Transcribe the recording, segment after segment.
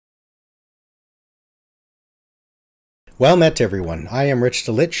Well met, everyone. I am Rich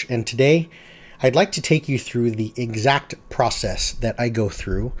Delich, and today I'd like to take you through the exact process that I go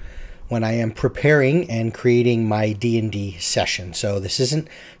through when I am preparing and creating my D&D session. So this isn't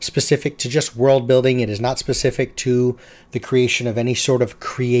specific to just world building. It is not specific to the creation of any sort of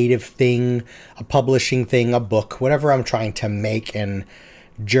creative thing, a publishing thing, a book, whatever I'm trying to make and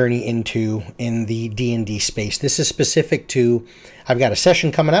journey into in the D&D space. This is specific to, I've got a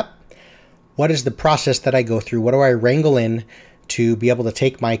session coming up. What is the process that I go through? What do I wrangle in to be able to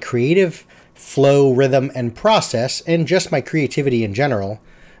take my creative flow, rhythm, and process, and just my creativity in general,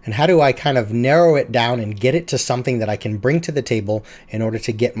 and how do I kind of narrow it down and get it to something that I can bring to the table in order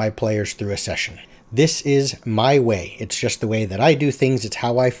to get my players through a session? This is my way. It's just the way that I do things. It's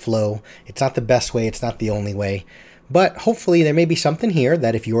how I flow. It's not the best way. It's not the only way. But hopefully there may be something here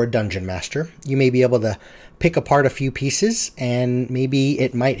that if you're a dungeon master, you may be able to pick apart a few pieces, and maybe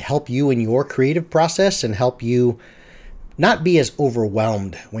it might help you in your creative process and help you not be as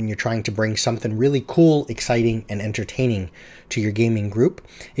overwhelmed when you're trying to bring something really cool, exciting, and entertaining to your gaming group.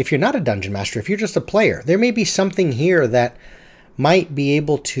 If you're not a dungeon master, if you're just a player, there may be something here that might be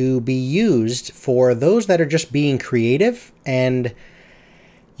able to be used for those that are just being creative and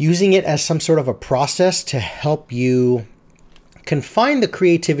using it as some sort of a process to help you confine the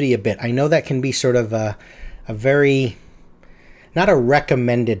creativity a bit. I know that can be sort of a very, not a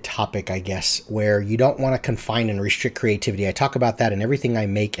recommended topic, I guess, where you don't want to confine and restrict creativity. I talk about that in everything I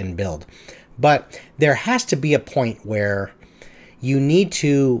make and build. But there has to be a point where you need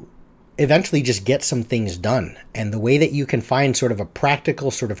to eventually just get some things done. And the way that you can find sort of a practical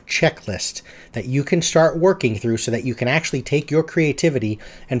sort of checklist that you can start working through so that you can actually take your creativity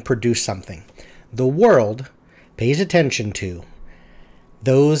and produce something. The world pays attention to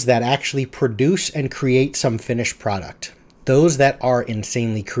those that actually produce and create some finished product. Those that are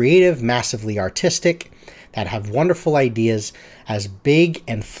insanely creative, massively artistic, that have wonderful ideas, as big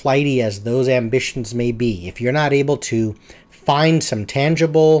and flighty as those ambitions may be. If you're not able to find some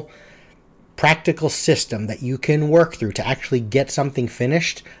tangible, practical system that you can work through to actually get something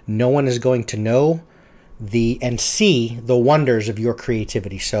finished, no one is going to know and see the wonders of your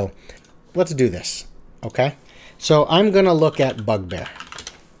creativity. So let's do this, okay? So I'm going to look at Bugbear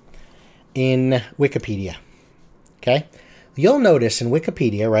in Wikipedia, okay? You'll notice in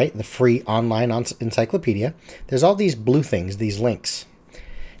Wikipedia, right, the free online encyclopedia, there's all these blue things, these links.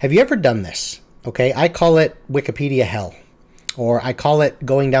 Have you ever done this? Okay, I call it Wikipedia hell, or I call it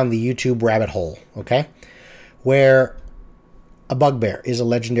going down the YouTube rabbit hole, okay, where a bugbear is a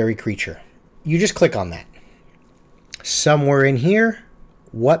legendary creature. You just click on that. Somewhere in here,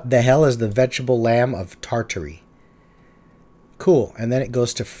 what the hell is the vegetable lamb of Tartary? Cool, and then it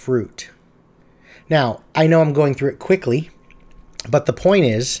goes to fruit. Now, I know I'm going through it quickly, but the point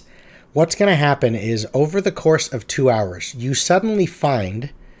is, what's going to happen is over the course of 2 hours, you suddenly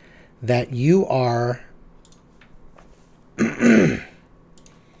find that you are... I'm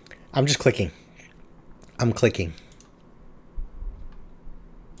just clicking. I'm clicking.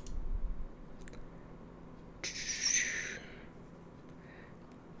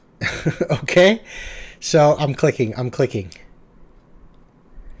 Okay? So I'm clicking. I'm clicking.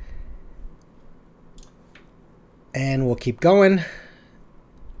 And we'll keep going.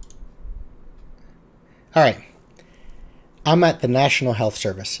 All right. I'm at the National Health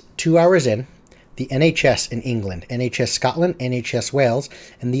Service. 2 hours in, the NHS in England, NHS Scotland, NHS Wales,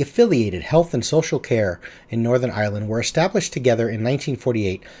 and the affiliated Health and Social Care in Northern Ireland were established together in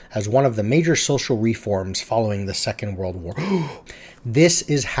 1948 as one of the major social reforms following the Second World War. This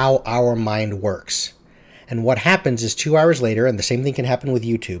is how our mind works. And what happens is 2 hours later, and the same thing can happen with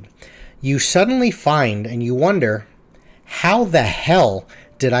YouTube, you suddenly find and you wonder, how the hell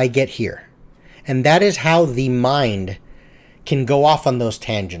did I get here? And that is how the mind can go off on those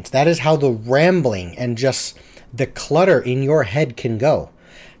tangents. That is how the rambling and just the clutter in your head can go.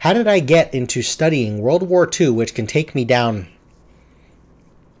 How did I get into studying World War II, which can take me down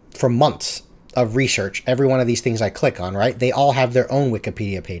for months of research? Every one of these things I click on, right? They all have their own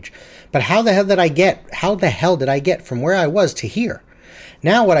Wikipedia page. But how the hell did I get from where I was to here?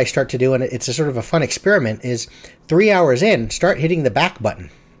 Now what I start to do, and it's a sort of a fun experiment, is 3 hours in, start hitting the back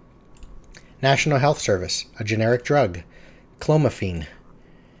button. National Health Service, a generic drug, clomiphene,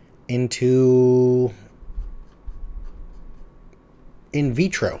 into in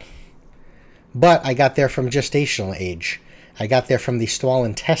vitro. But I got there from gestational age. I got there from the small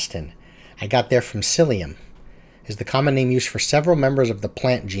intestine. I got there from psyllium, is the common name used for several members of the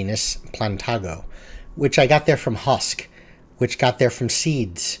plant genus Plantago, which I got there from husk, which got there from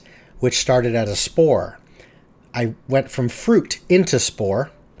seeds, which started as a spore. I went from fruit into spore,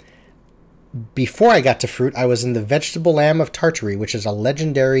 before I got to fruit, I was in the Vegetable Lamb of Tartary, which is a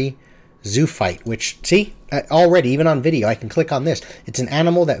legendary zoophyte, which, see, already, even on video, I can click on this. It's an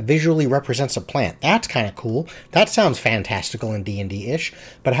animal that visually represents a plant. That's kind of cool. That sounds fantastical and D&D-ish.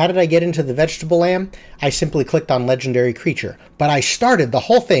 But how did I get into the Vegetable Lamb? I simply clicked on Legendary Creature. But I started the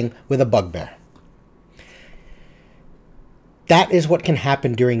whole thing with a bugbear. That is what can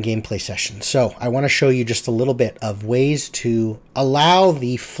happen during gameplay sessions. So I want to show you just a little bit of ways to allow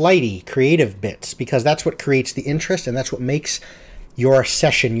the flighty creative bits, because that's what creates the interest and that's what makes your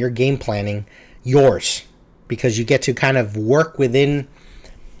session, your game planning, yours, because you get to kind of work within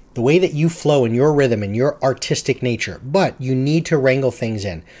the way that you flow in your rhythm and your artistic nature, but you need to wrangle things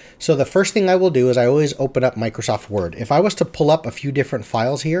in. So the first thing I will do is I always open up Microsoft Word. If I was to pull up a few different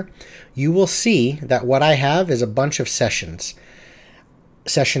files here, you will see that what I have is a bunch of sessions.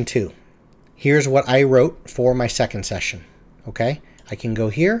 Session 2. Here's what I wrote for my second session. Okay, I can go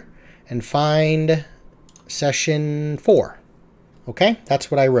here and find session 4. Okay, that's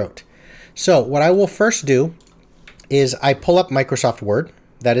what I wrote. So what I will first do is I pull up Microsoft Word.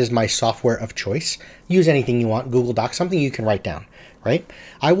 That is my software of choice. Use anything you want, Google Docs, something you can write down, right?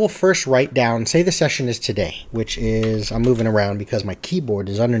 I will first write down, say the session is today, which is, I'm moving around because my keyboard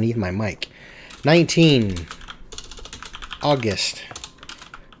is underneath my mic. 19 August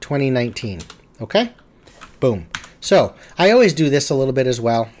 2019, okay? Boom. So I always do this a little bit as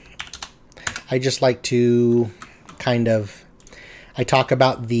well. I just like to kind of, I talk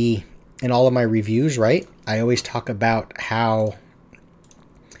about the, in all of my reviews, right? I always talk about how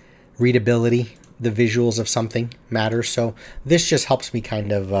readability, the visuals of something matters. So this just helps me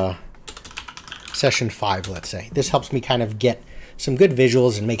kind of, session 5, let's say. This helps me kind of get some good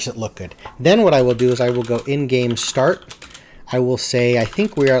visuals and makes it look good. Then what I will do is I will go in-game start. I will say, I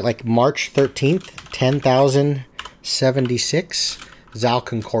think we are at like March 13th, 10,076. Zal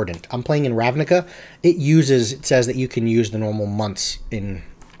Concordant. I'm playing in Ravnica. It says that you can use the normal months in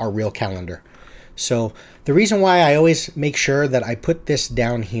our real calendar. So the reason why I always make sure that I put this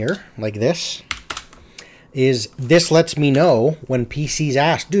down here like this is this lets me know when PCs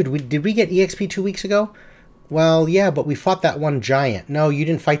ask, dude, did we get EXP 2 weeks ago? Well, yeah, but we fought that one giant. No, you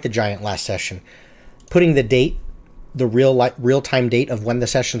didn't fight the giant last session. Putting the date, the real-time date of when the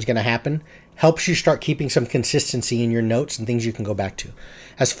session is going to happen, helps you start keeping some consistency in your notes and things you can go back to.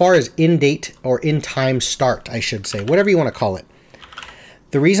 As far as in-date or in-time start, I should say, whatever you want to call it.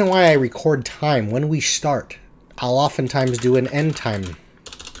 The reason why I record time when we start, I'll oftentimes do an end time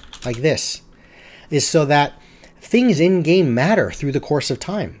like this, is so that things in-game matter through the course of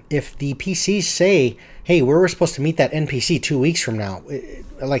time. If the PCs say, hey, we're supposed to meet that NPC 2 weeks from now,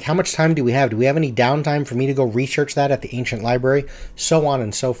 like how much time do we have? Do we have any downtime for me to go research that at the Ancient Library? So on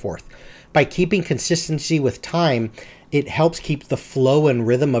and so forth. By keeping consistency with time, it helps keep the flow and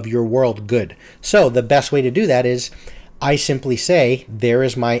rhythm of your world good. So the best way to do that is I simply say, there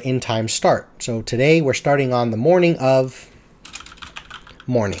is my in-time start. So today we're starting on the morning of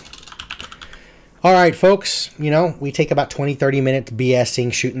morning. All right, folks, you know, we take about 20-30 minutes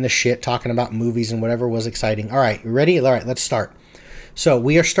BSing, shooting the shit, talking about movies and whatever was exciting. All right, you ready? All right, let's start. So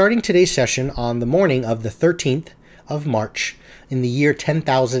we are starting today's session on the morning of the 13th of March in the year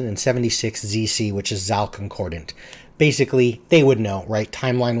 10,076 ZC, which is Zal Concordant. Basically, they would know, right?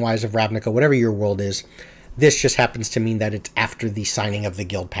 Timeline-wise of Ravnica, whatever your world is. This just happens to mean that it's after the signing of the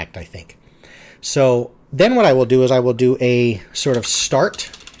Guild Pact, I think. So then what I will do is I will do a sort of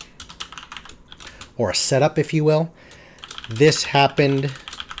start or a setup, if you will. This happened,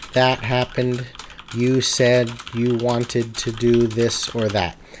 that happened, you said you wanted to do this or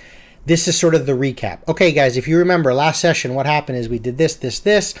that. This is sort of the recap. Okay, guys, if you remember last session, what happened is we did this, this,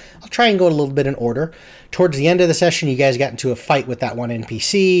 this. I'll try and go a little bit in order. Towards the end of the session, you guys got into a fight with that one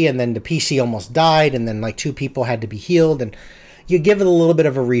NPC, and then the PC almost died, and then like 2 people had to be healed, and you give it a little bit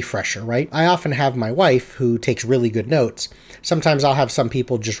of a refresher, right? I often have my wife who takes really good notes. Sometimes I'll have some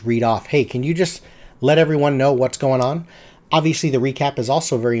people just read off, hey, can you just let everyone know what's going on? Obviously, the recap is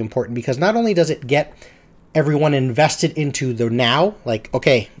also very important because not only does it get everyone invested into the now, like,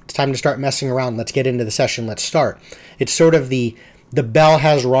 okay, it's time to start messing around, let's get into the session, let's start. It's sort of the bell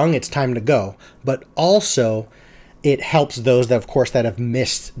has rung, it's time to go. But also, it helps those that, of course, that have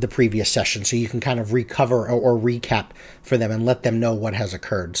missed the previous session, so you can kind of recover or recap for them and let them know what has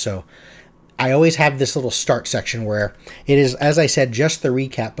occurred. So I always have this little start section where it is, as I said, just the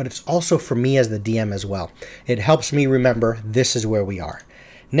recap, but it's also for me as the DM as well. It helps me remember this is where we are.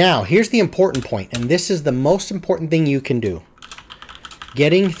 Now, here's the important point, and this is the most important thing you can do.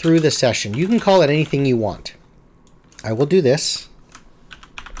 Getting through the session. You can call it anything you want. I will do this.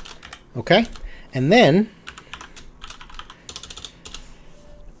 Okay? And then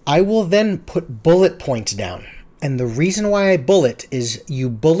I will then put bullet points down. And the reason why I bullet is you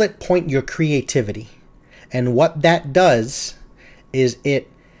bullet point your creativity. And what that does is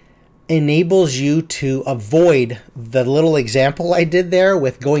it enables you to avoid the little example I did there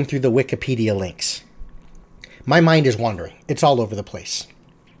with going through the Wikipedia links. My mind is wandering. It's all over the place.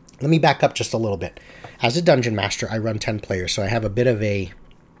 Let me back up just a little bit. As a dungeon master, I run 10 players, so I have a bit of a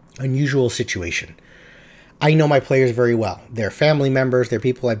unusual situation. I know my players very well. They're family members. They're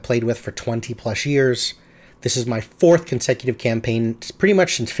people I've played with for 20 plus years. This is my 4th consecutive campaign. It's pretty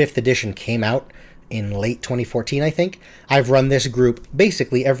much since 5th edition came out in late 2014, I think. I've run this group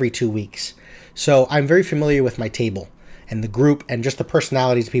basically every 2 weeks. So I'm very familiar with my table and the group and just the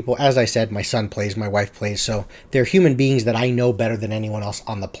personalities of people. As I said, my son plays, my wife plays. So they're human beings that I know better than anyone else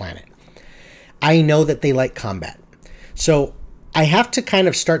on the planet. I know that they like combat. So I have to kind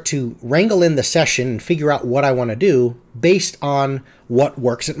of start to wrangle in the session and figure out what I want to do based on what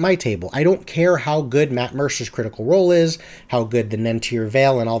works at my table. I don't care how good Matt Mercer's Critical Role is, how good the Nentir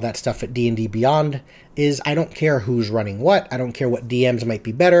Vale and all that stuff at D&D Beyond is. I don't care who's running what. I don't care what DMs might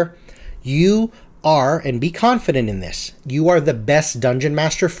be better. You are, and be confident in this, you are the best dungeon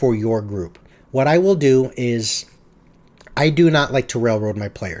master for your group. What I will do is, I do not like to railroad my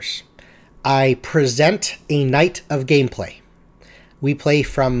players. I present a night of gameplay. We play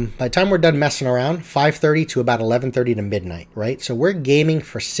from, by the time we're done messing around, 5:30 to about 11:30 to midnight, right? So we're gaming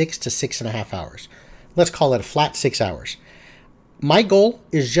for 6 to 6.5 hours. Let's call it a flat 6 hours. My goal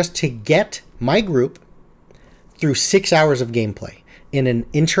is just to get my group through 6 hours of gameplay in an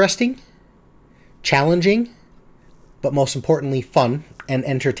interesting, challenging, but most importantly, fun and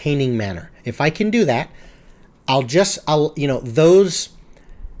entertaining manner. If I can do that, those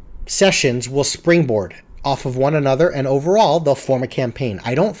sessions will springboard off of one another, and overall they'll form a campaign.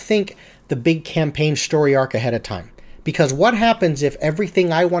 I don't think the big campaign story arc ahead of time, because what happens if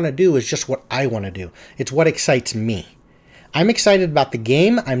everything I want to do is just what I want to do? It's what excites me. I'm excited about the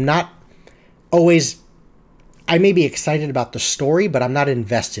game. I may be excited about the story, but I'm not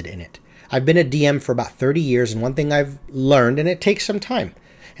invested in it. I've been a DM for about 30 years, and one thing I've learned, and it takes some time,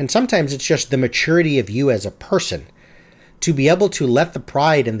 and sometimes it's just the maturity of you as a person, to be able to let the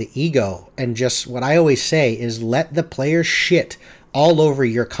pride and the ego and just what I always say is let the players shit all over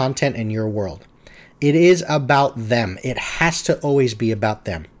your content and your world. It is about them. It has to always be about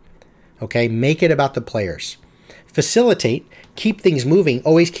them. Okay? Make it about the players. Facilitate, keep things moving,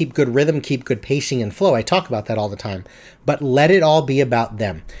 always keep good rhythm, keep good pacing and flow. I talk about that all the time, but let it all be about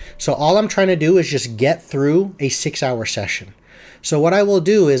them. So all I'm trying to do is just get through a 6-hour session. So what I will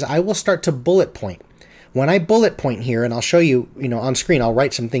do is I will start to bullet point. When I bullet point here, and I'll show you, on screen, I'll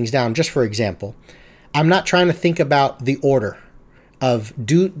write some things down just for example. I'm not trying to think about the order of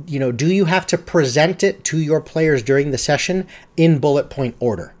do you have to present it to your players during the session in bullet point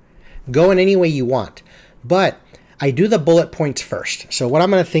order. Go in any way you want, but I do the bullet points first. So what I'm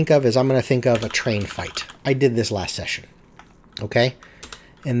going to think of is I'm going to think of a train fight. I did this last session. Okay?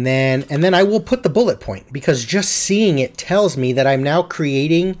 And then I will put the bullet point, because just seeing it tells me that I'm now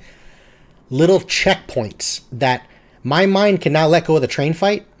creating little checkpoints that my mind can now let go of the train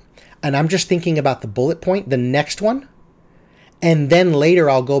fight, and I'm just thinking about the bullet point, the next one, and then later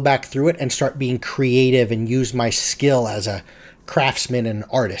I'll go back through it and start being creative and use my skill as a craftsman and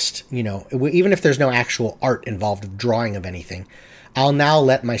artist. Even if there's no actual art involved of drawing of anything, I'll now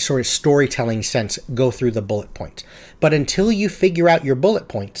let my sort of storytelling sense go through the bullet points. But until you figure out your bullet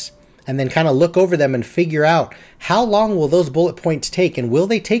points, and then kind of look over them and figure out how long will those bullet points take, and will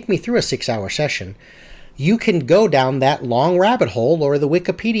they take me through a 6-hour session, you can go down that long rabbit hole or the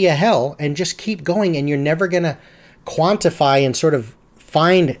Wikipedia hell and just keep going, and you're never going to quantify and sort of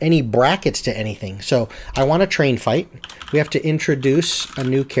find any brackets to anything. So I want a train fight. We have to introduce a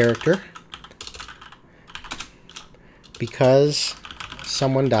new character because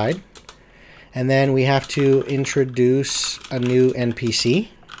someone died. And then we have to introduce a new NPC.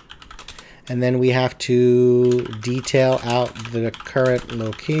 And then we have to detail out the current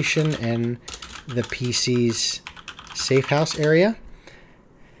location and the PC's safe house area.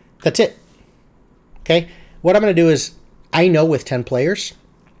 That's it. Okay? What I'm going to do is, I know with 10 players,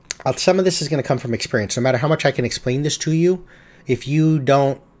 some of this is going to come from experience. No matter how much I can explain this to you, if you're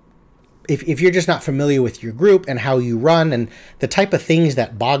just not familiar with your group and how you run and the type of things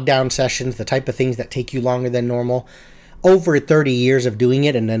that bog down sessions, the type of things that take you longer than normal, over 30 years of doing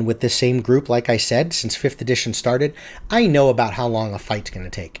it, and then with this same group, like I said, since 5th edition started, I know about how long a fight's going to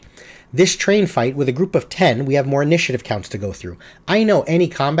take. This train fight, with a group of 10, we have more initiative counts to go through. I know any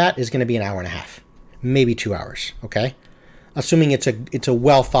combat is going to be an hour and a half, maybe 2 hours, okay? Assuming it's a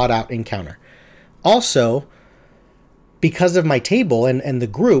well thought out encounter. Also, because of my table and the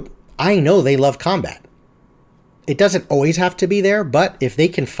group, I know they love combat. It doesn't always have to be there, but if they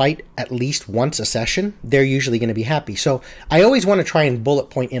can fight at least once a session, they're usually going to be happy. So I always want to try and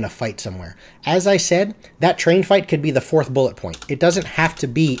bullet point in a fight somewhere. As I said, that train fight could be the 4th bullet point. It doesn't have to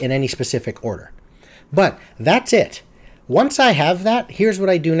be in any specific order. But that's it. Once I have that, here's what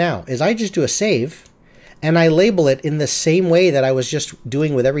I do now, is I just do a save, and I label it in the same way that I was just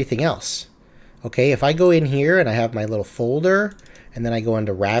doing with everything else. Okay, if I go in here and I have my little folder, and then I go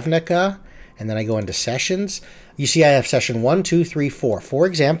into Ravnica, and then I go into sessions, you see I have session 1, 2, 3, 4. For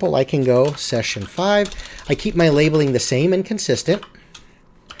example, I can go session 5. I keep my labeling the same and consistent.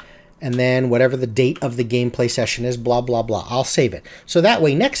 And then whatever the date of the gameplay session is, blah, blah, blah. I'll save it. So that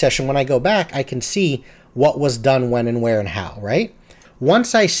way, next session, when I go back, I can see what was done, when, and where, and how, right?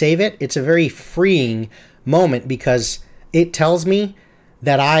 Once I save it, it's a very freeing moment because it tells me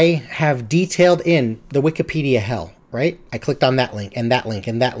that I have detailed in the Wikipedia hell, right? I clicked on that link, and that link,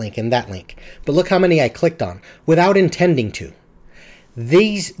 and that link, and that link. But look how many I clicked on without intending to.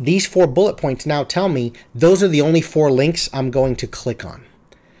 These 4 bullet points now tell me those are the only 4 links I'm going to click on.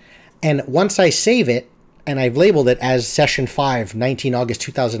 And once I save it, and I've labeled it as session 5, 19 August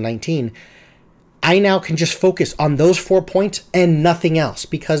 2019, I now can just focus on those 4 points and nothing else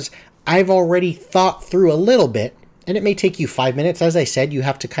because I've already thought through a little bit, and it may take you 5 minutes. As I said, you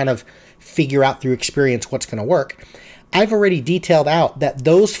have to kind of figure out through experience what's going to work. I've already detailed out that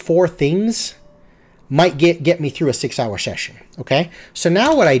those 4 things might get me through a 6-hour session, okay? So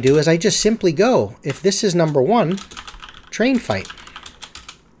now what I do is I just simply go, if this is number 1, train fight.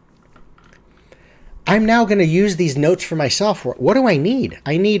 I'm now going to use these notes for myself. What do I need?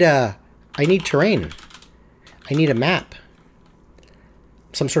 I need terrain. I need a map.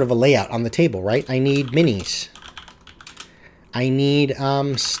 Some sort of a layout on the table, right? I need minis. I need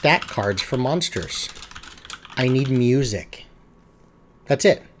stat cards for monsters. I need music. That's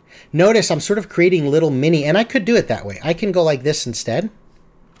it. Notice I'm sort of creating little mini, and I could do it that way. I can go like this instead.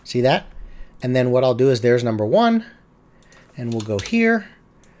 See that? And then what I'll do is there's number 1, and we'll go here,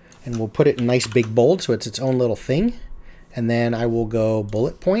 and we'll put it in nice big bold so it's its own little thing. And then I will go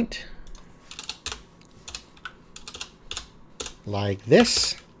bullet point. Like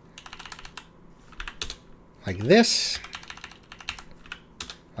this. Like this.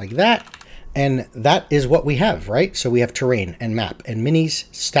 Like that. And that is what we have, right? So we have terrain and map and minis,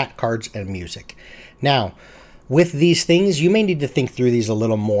 stat cards, and music. Now, with these things, you may need to think through these a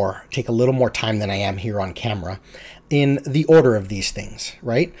little more, take a little more time than I am here on camera in the order of these things,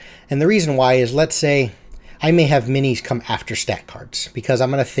 right? And the reason why is, let's say I may have minis come after stat cards because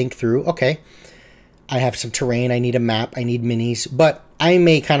I'm going to think through, okay, I have some terrain, I need a map, I need minis, but I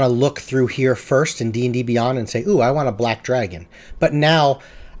may kind of look through here first in D&D Beyond and say, ooh, I want a black dragon. But now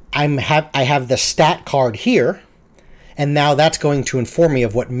I have the stat card here, and now that's going to inform me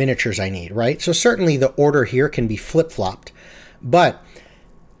of what miniatures I need, right? So certainly the order here can be flip-flopped, but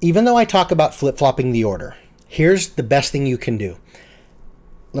even though I talk about flip-flopping the order, here's the best thing you can do.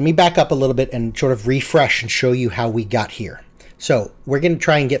 Let me back up a little bit and sort of refresh and show you how we got here. So we're going to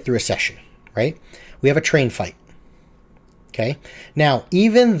try and get through a session, right? We have a train fight, okay? Now,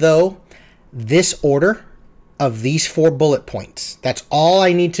 even though this order of these 4 bullet points, that's all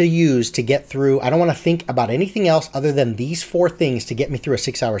I need to use to get through. I don't want to think about anything else other than these 4 things to get me through a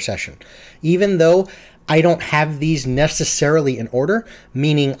 6-hour session. Even though I don't have these necessarily in order,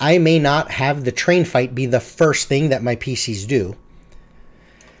 meaning I may not have the train fight be the first thing that my PCs do.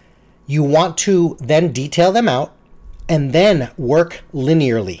 You want to then detail them out and then work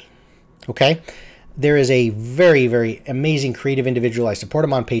linearly, okay? There is a very, very amazing creative individual. I support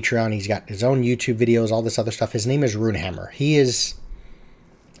him on Patreon. He's got his own YouTube videos, all this other stuff. His name is Runehammer. He is,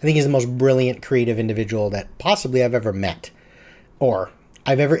 I think he's the most brilliant creative individual that possibly I've ever met or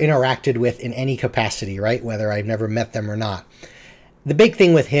I've ever interacted with in any capacity, right? Whether I've never met them or not. The big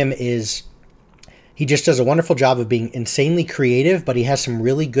thing with him is he just does a wonderful job of being insanely creative, but he has some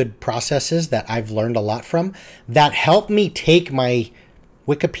really good processes that I've learned a lot from that help me take my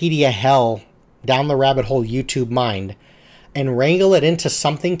Wikipedia hell down the rabbit hole YouTube mind and wrangle it into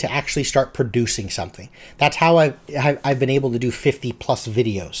something to actually start producing something. That's how I've been able to do 50 plus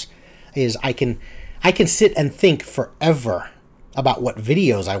videos, is I can sit and think forever about what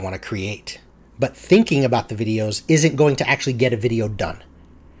videos I want to create, but thinking about the videos isn't going to actually get a video done,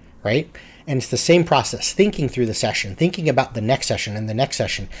 right? And it's the same process. Thinking through the session, thinking about the next session and the next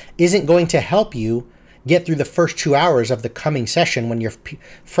session isn't going to help you get through the first 2 hours of the coming session when your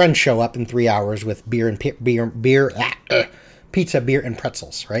friends show up in 3 hours with pizza, beer, and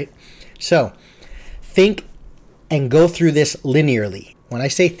pretzels, right? So think and go through this linearly. When I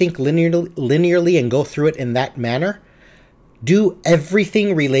say think linearly and go through it in that manner, Do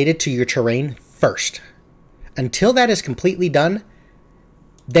everything related to your terrain first. Until that is completely done,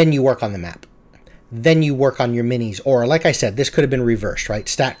 then you work on the map. Then you work on your minis. Or like I said, this could have been reversed, right?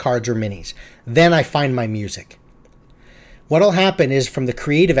 Stat cards or minis. Then I find my music. What'll happen is from the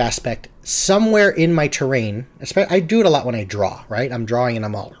creative aspect, somewhere in my terrain, I do it a lot when I draw, right? I'm drawing and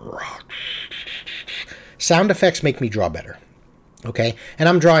I'm all... Sound effects make me draw better. Okay? And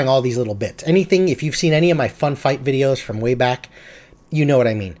I'm drawing all these little bits. Anything, if you've seen any of my fun fight videos from way back, you know what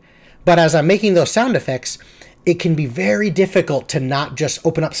I mean. But as I'm making those sound effects, it can be very difficult to not just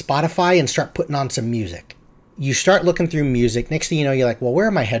open up Spotify and start putting on some music. You start looking through music. Next thing you know, you're like, well, where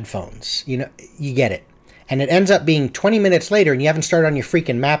are my headphones? You know, you get it. And it ends up being 20 minutes later and you haven't started on your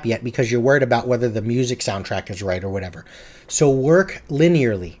freaking map yet because you're worried about whether the music soundtrack is right or whatever. So work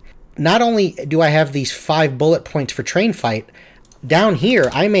linearly. Not only do I have these 5 bullet points for train fight, down here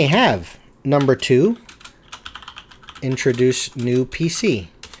I may have number 2, introduce new PC.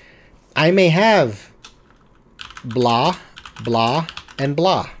 I may have blah, blah, and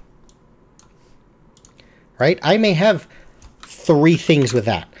blah. Right? I may have 3 things with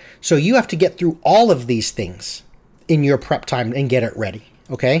that. So you have to get through all of these things in your prep time and get it ready.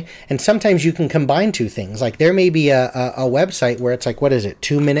 Okay? And sometimes you can combine 2 things. Like there may be a website where it's like, what is it?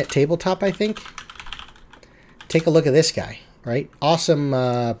 2-minute tabletop, I think. Take a look at this guy, right? Awesome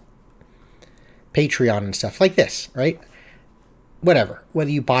Patreon and stuff like this, right? Whatever,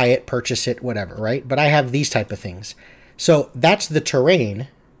 whether you buy it, purchase it, whatever, right? But I have these type of things. So that's the terrain.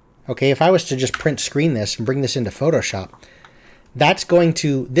 Okay, if I was to just print screen this and bring this into Photoshop,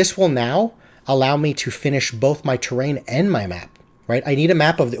 this will now allow me to finish both my terrain and my map, right? I need a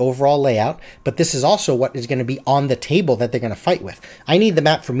map of the overall layout, but this is also what is going to be on the table that they're going to fight with. I need the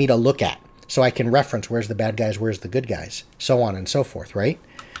map for me to look at so I can reference where's the bad guys, where's the good guys, so on and so forth, right?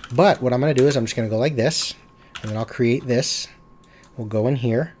 But what I'm going to do is I'm just going to go like this, and then I'll create this. We'll go in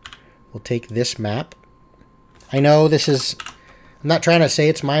here. We'll take this map. I know this is... I'm not trying to say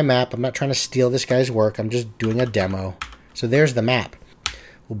it's my map. I'm not trying to steal this guy's work. I'm just doing a demo. So there's the map.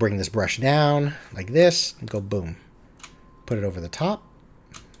 We'll bring this brush down like this and go boom. Put it over the top.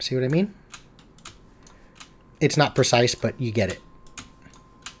 See what I mean? It's not precise, but you get it.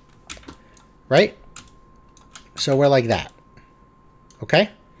 Right? So we're like that. Okay?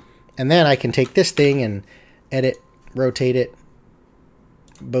 And then I can take this thing and edit, rotate it.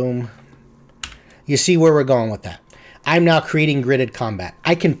 Boom. You see where we're going with that. I'm now creating gridded combat.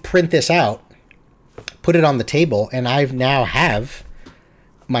 I can print this out, put it on the table, and I now have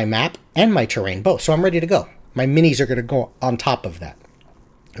my map and my terrain both. So I'm ready to go. My minis are going to go on top of that.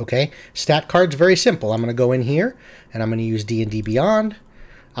 Okay? Stat cards, very simple. I'm going to go in here, and I'm going to use D&D Beyond.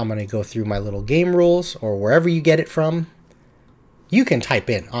 I'm going to go through my little game rules, or wherever you get it from. You can type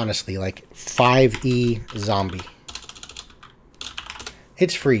in, honestly, like 5E zombie.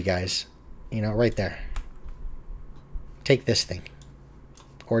 It's free, guys. You know, right there. Take this thing.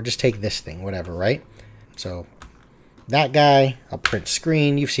 Or just take this thing, whatever, right? So, that guy, I'll print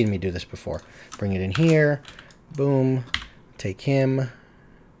screen. You've seen me do this before. Bring it in here. Boom. Take him.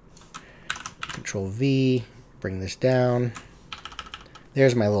 Control V. Bring this down.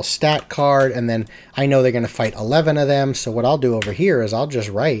 There's my little stat card. And then I know they're going to fight 11 of them. So what I'll do over here is I'll just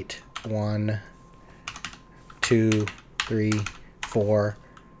write 1, 2, 3, 4.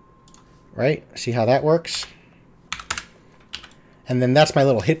 Right? See how that works? And then that's my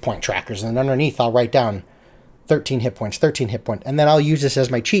little hit point trackers. And then underneath, I'll write down 13 hit points, 13 hit points. And then I'll use this as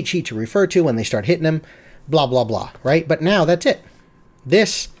my cheat sheet to refer to when they start hitting them. Blah, blah, blah. Right? But now that's it.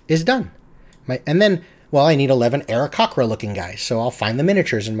 This is done. And then, well, I need 11 Aarakocra looking guys. So I'll find the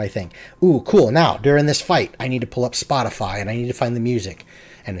miniatures in my thing. Ooh, cool. Now, during this fight, I need to pull up Spotify and I need to find the music.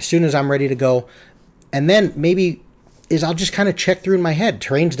 And as soon as I'm ready to go, and then maybe is I'll just kind of check through in my head.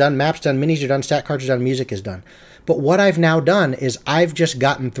 Terrain's done, maps done, minis are done, stat cards are done, music is done. But what I've now done is I've just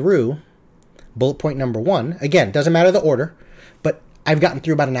gotten through bullet point number 1. Again, doesn't matter the order, but I've gotten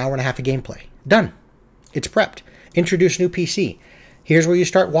through about an hour and a half of gameplay. Done. It's prepped. Introduce new PC. Here's where you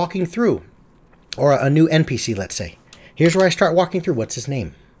start walking through. Or a new NPC, let's say. Here's where I start walking through. What's his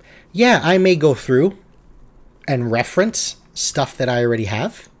name? Yeah, I may go through and reference stuff that I already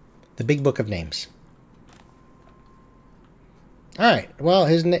have. The big book of names. Alright, well,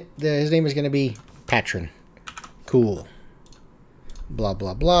 his name is going to be Patron. Cool. Blah,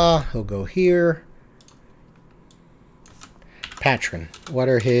 blah, blah. He'll go here. Patron. What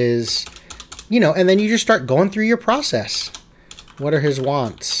are his... You know, and then you just start going through your process. What are his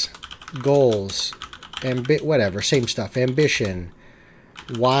wants? Goals. Whatever. Same stuff. Ambition.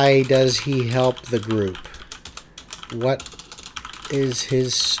 Why does he help the group? What is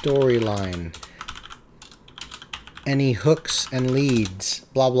his storyline? any hooks and leads,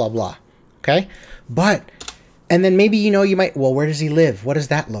 blah, blah, blah. Okay? But, and then maybe, you know, you might, well, where does he live? What does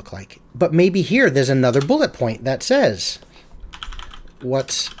that look like? But maybe here there's another bullet point that says,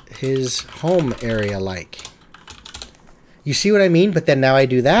 what's his home area like? You see what I mean? But then now I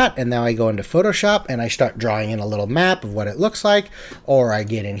do that, and now I go into Photoshop and I start drawing in a little map of what it looks like. Or I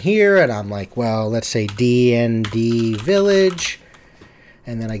get in here and I'm like, well, let's say DND Village.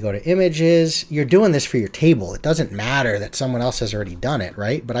 And then I go to images. You're doing this for your table. It doesn't matter that someone else has already done it,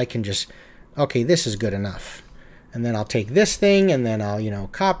 right? But I can just, okay, this is good enough. And then I'll take this thing and then I'll, you know,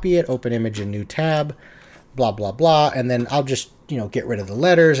 copy it, open image in new tab, blah, blah, blah. And then I'll just, you know, get rid of the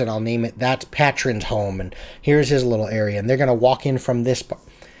letters and I'll name it, that's Patron's home. And here's his little area. And they're going to walk in from this part.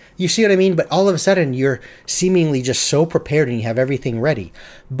 You see what I mean? But all of a sudden you're seemingly just so prepared and you have everything ready.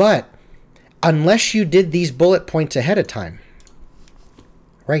 But unless you did these bullet points ahead of time,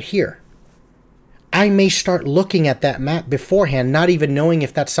 right here, I may start looking at that map beforehand, not even knowing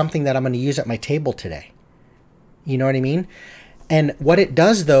if that's something that I'm going to use at my table today. You know what I mean? And what it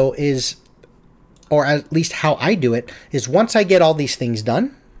does though is, or at least how I do it, is once I get all these things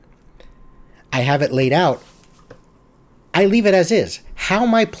done, I have it laid out, I leave it as is. How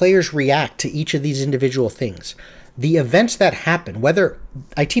my players react to each of these individual things. The events that happen, whether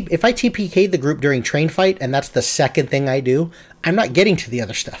if I TPK the group during train fight and that's the second thing I do, I'm not getting to the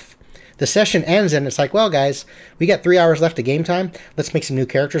other stuff. The session ends and it's like, well, guys, we got 3 hours left of game time. Let's make some new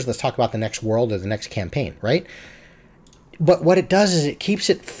characters. Let's talk about the next world or the next campaign, right? But what it does is it keeps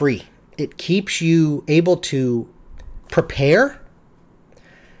it free. It keeps you able to prepare,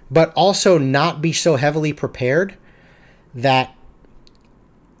 but also not be so heavily prepared that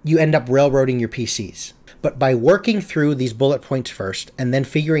you end up railroading your PCs. But by working through these bullet points first and then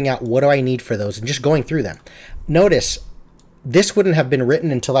figuring out what do I need for those and just going through them. Notice, this wouldn't have been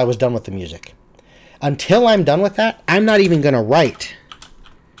written until I was done with the music. Until I'm done with that, I'm not even going to write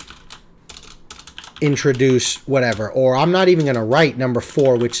introduce whatever, or I'm not even going to write number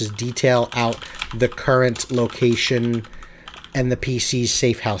 4, which is detail out the current location and the PC's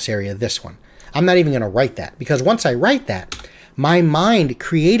safe house area, this one. I'm not even going to write that, because once I write that, my mind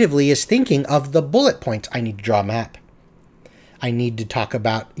creatively is thinking of the bullet points. I need to draw a map. I need to talk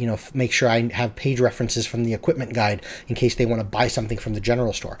about, you know, make sure I have page references from the equipment guide in case they want to buy something from the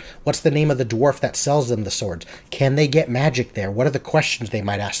general store. What's the name of the dwarf that sells them the swords? Can they get magic there? What are the questions they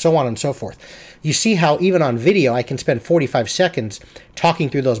might ask? So on and so forth. You see how even on video, I can spend 45 seconds talking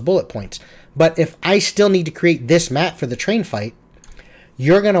through those bullet points. But if I still need to create this map for the train fight,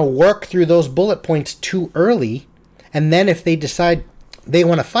 you're going to work through those bullet points too early. And then if they decide they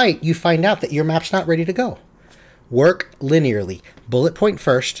want to fight, you find out that your map's not ready to go. Work linearly. Bullet point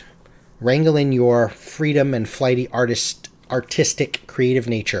first. Wrangle in your freedom and flighty artistic creative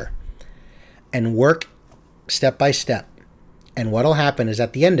nature. And work step by step. And what'll happen is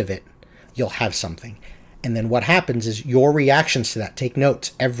at the end of it, you'll have something. And then what happens is your reactions to that. Take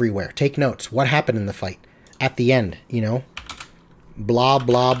notes everywhere. Take notes. What happened in the fight? At the end, you know? Blah,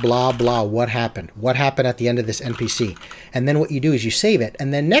 blah, blah, blah. What happened? What happened at the end of this NPC? And then what you do is you save it.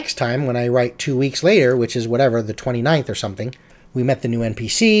 And then next time when I write 2 weeks later, which is whatever, the 29th or something, we met the new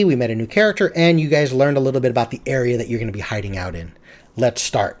NPC, we met a new character, and you guys learned a little bit about the area that you're going to be hiding out in. Let's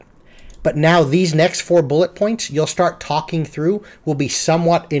start. But now these next 4 bullet points you'll start talking through will be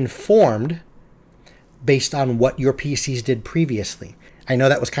somewhat informed based on what your PCs did previously. I know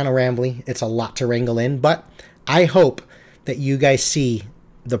that was kind of rambly. It's a lot to wrangle in, but I hope that you guys see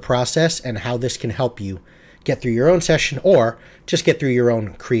the process and how this can help you get through your own session or just get through your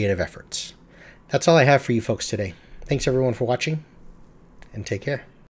own creative efforts. That's all I have for you folks today. Thanks everyone for watching, and take care.